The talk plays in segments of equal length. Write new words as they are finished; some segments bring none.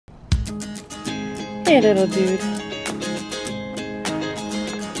Hey, little dude.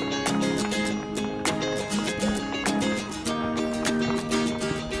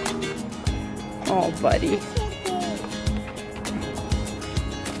 Oh, buddy.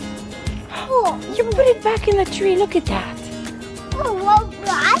 Oh, you put it back in the tree. Look at that.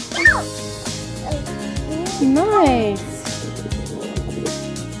 Nice.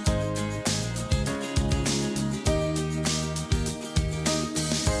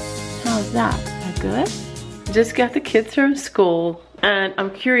 How's that? Is that good? Just got the kids from school, and I'm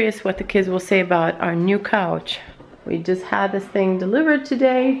curious what the kids will say about our new couch. We just had this thing delivered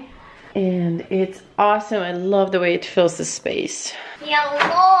today, and it's awesome. I love the way it fills the space. Yellow.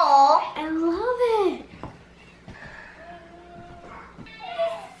 I love it.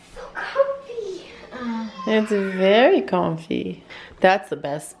 It's so comfy. It's very comfy. That's the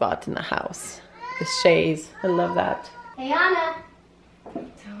best spot in the house. The shades. I love that. Hey, Anna.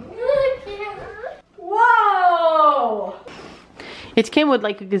 Whoa! It came with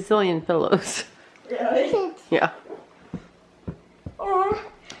like a gazillion pillows. Really? Yeah.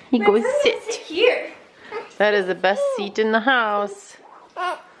 He goes sit. Here. That is the best seat in the house.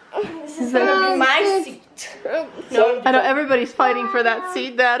 This is gonna be my seat. No, I know everybody's fighting for that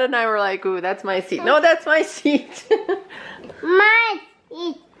seat. Dad and I were like, ooh, that's my seat. No, that's my seat. my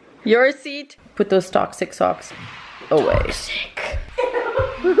seat. Your seat? Put those toxic socks away. Toxic.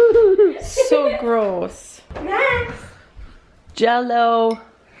 So gross. Max. Jello.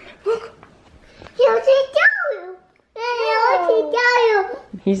 Look.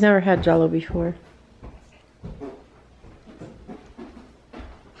 He's never had Jello before.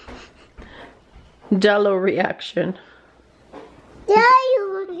 Jello reaction.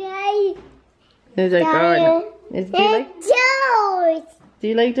 He's like, oh, no. Do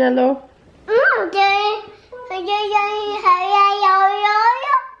you like Jello?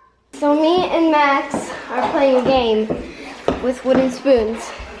 So me and Max are playing a game with wooden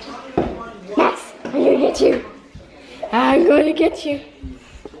spoons. Max, I'm gonna get you. I'm gonna get you.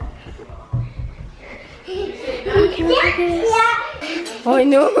 Okay, oh, I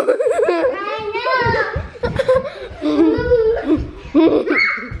know.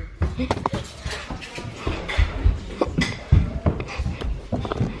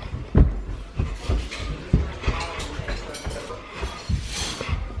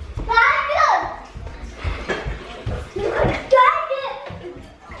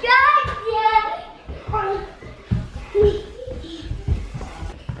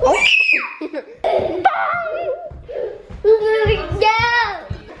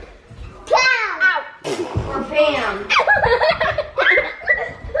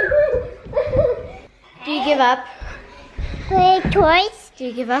 Do you give up? Play toys? Do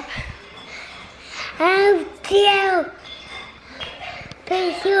you give up? Oh, dear.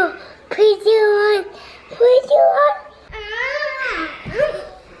 Please you on.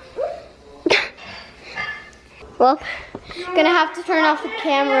 Well, gonna have to turn off the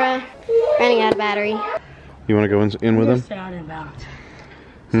camera. Running out of battery. You want to go in with him? What's that about?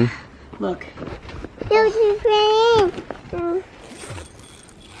 Hmm? Look.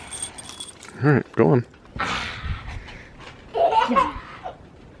 Alright, go on.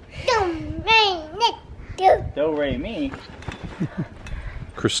 Don't ray me.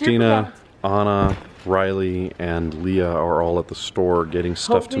 Christina, Anna, Riley, and Leah are all at the store getting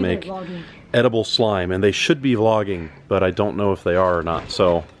stuff to make edible slime, and they should be vlogging, but I don't know if they are or not,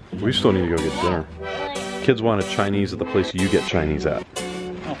 so we still need to go get dinner. Kids wanted Chinese at the place you get Chinese at.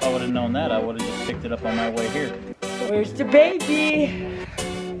 Well, if I would have known that, I would have just picked it up on my way here. Where's the baby?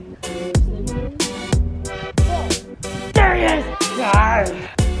 There he is!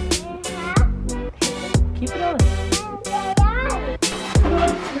 Keep it on.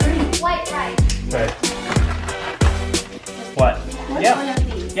 White rice. Right. What? Yeah.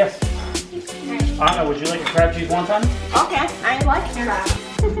 Yes. Anna, would you like a crab cheese wonton? Okay, I like crab.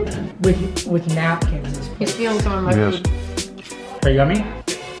 with napkins. He's feeling some of my Yes. food. Are you yummy?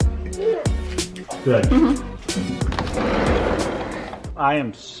 Good. I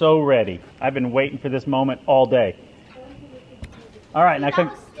am so ready. I've been waiting for this moment all day. All right, now come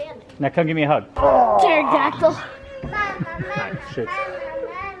give me a hug. Pterodactyl. Alright, shit.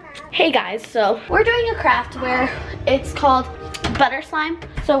 Hey guys, so we're doing a craft where it's called butter slime.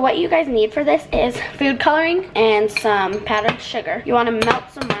 So what you guys need for this is food coloring and some powdered sugar. You want to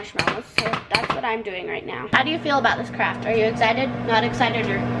melt some marshmallows, so that's what I'm doing right now. How do you feel about this craft? Are you excited? Not excited?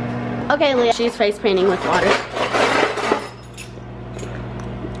 Or okay, Leah, she's face painting with water.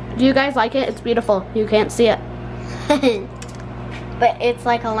 Do you guys like it? It's beautiful. You can't see it. But it's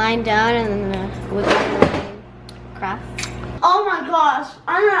like a line down and then with a line craft. Oh my gosh,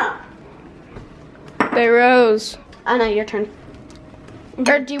 Anna! They rose. Oh no, your turn.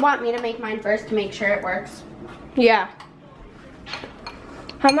 Or do you want me to make mine first to make sure it works? Yeah.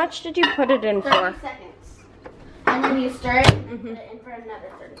 How much did you put it in 30 for? seconds. And then you stir it and put it in for another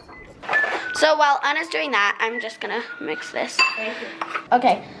 30 seconds. So while Anna's doing that, I'm just gonna mix this.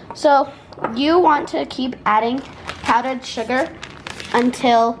 Okay, so you want to keep adding powdered sugar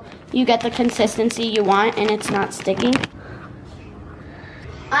until you get the consistency you want and it's not sticking.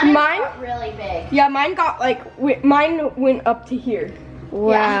 Anna's Mine? got really big. Yeah, mine got like, mine went up to here.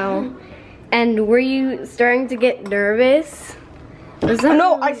 Wow. Yeah. And were you starting to get nervous? Was that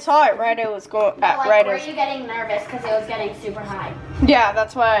No, I saw it right. It was going Like, right were as. you getting nervous because it was getting super high? Yeah,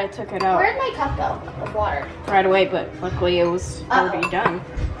 that's why I took it out Where'd my cup go of water? right away. But luckily, it was already done.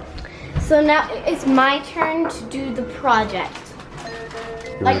 So now it's my turn to do the project.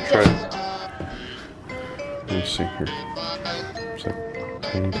 You Like want to try just- Let me see here. Is that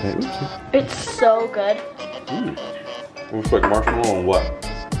tiny, tiny? Oopsie. It's so good. Ooh. Looks like marshmallow and what?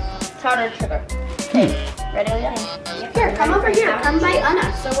 Powdered sugar. Ready, Leah? Here, come over here. Come by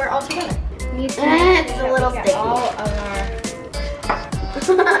Anna, so we're all together. It's a little sticky.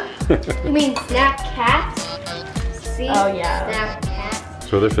 You mean snap cats? See? Oh, yeah. Snap cats.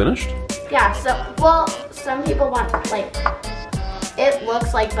 So they're finished? Yeah, so, well, some people want, like, it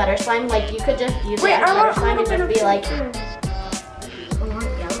looks like butter slime. Like, you could just use it as butter slime and just be like,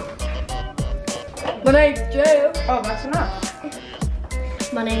 My name's Joe. Oh, that's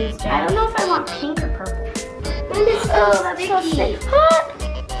enough. My name's Jack. I don't know if I want pink or purple. Oh, that's so sticky. It's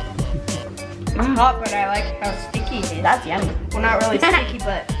hot, but I like how sticky it is. That's yummy. Well, not really sticky,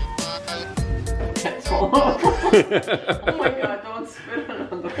 but. Oh my god, don't spit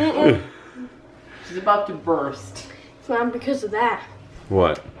it on the floor. She's about to burst. It's not because of that.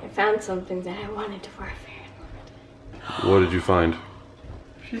 What? I found something that I wanted for a fair. What did you find?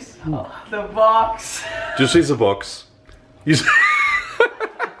 She's the box. Just see the books. You s-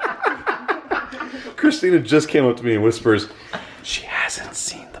 Cristina just came up to me and whispers, she hasn't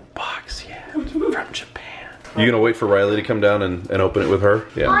seen the box yet from Japan. You gonna wait for Riley to come down and open it with her?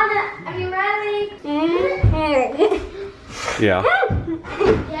 Yeah. Anna, are you ready? Yeah.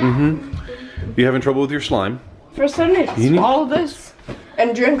 Mm-hmm. You having trouble with your slime? First, I need to swallow this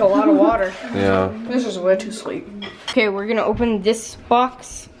and drink a lot of water. Yeah. This is way too sweet. Okay, we're gonna open this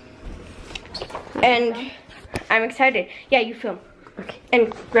box. And I'm excited. Yeah, you film. Okay.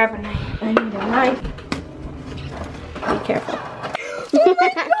 And grab a knife. I need a knife. Be careful. Oh my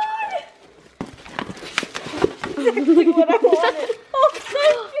god! Exactly what I wanted. Oh,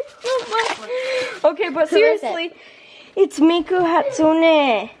 thank you so much. Okay, but Who is seriously, it's Miku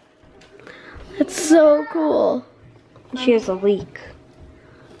Hatsune. It's so cool. She has a leek.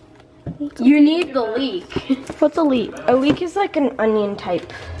 You need the leek. What's a leek? A leek is like an onion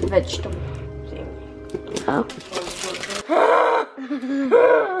type vegetable thing. Oh.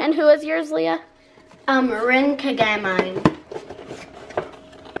 And who is yours, Leah? Rin Kagamine.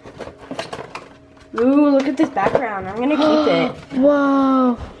 Ooh, look at this background. I'm gonna keep it.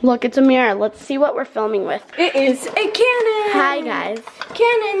 Whoa. Look, it's a mirror. Let's see what we're filming with. It is a Canon. Hi, guys.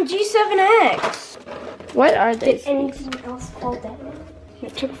 Canon G7X. What are these? Anything else called that?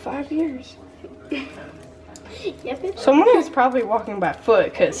 It took 5 years. Yep. Someone is probably walking by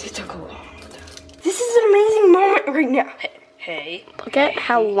foot because it took a long time. This is an amazing moment right now. Hey. Look at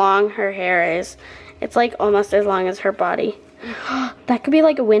how long her hair is. It's like almost as long as her body. That could be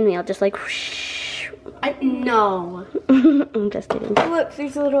like a windmill, just like whoosh. No. I'm just kidding. Look,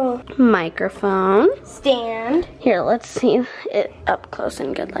 there's a little Microphone. stand. Here, let's see it up close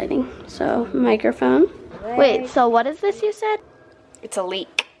in good lighting. So, microphone. Wait, so what is this you said? It's a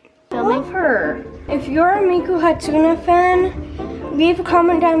leek. I love her. If you're a Miku Hatsune fan, leave a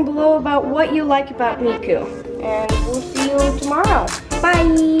comment down below about what you like about Miku. And we'll see you tomorrow.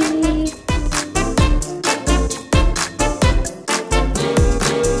 Bye.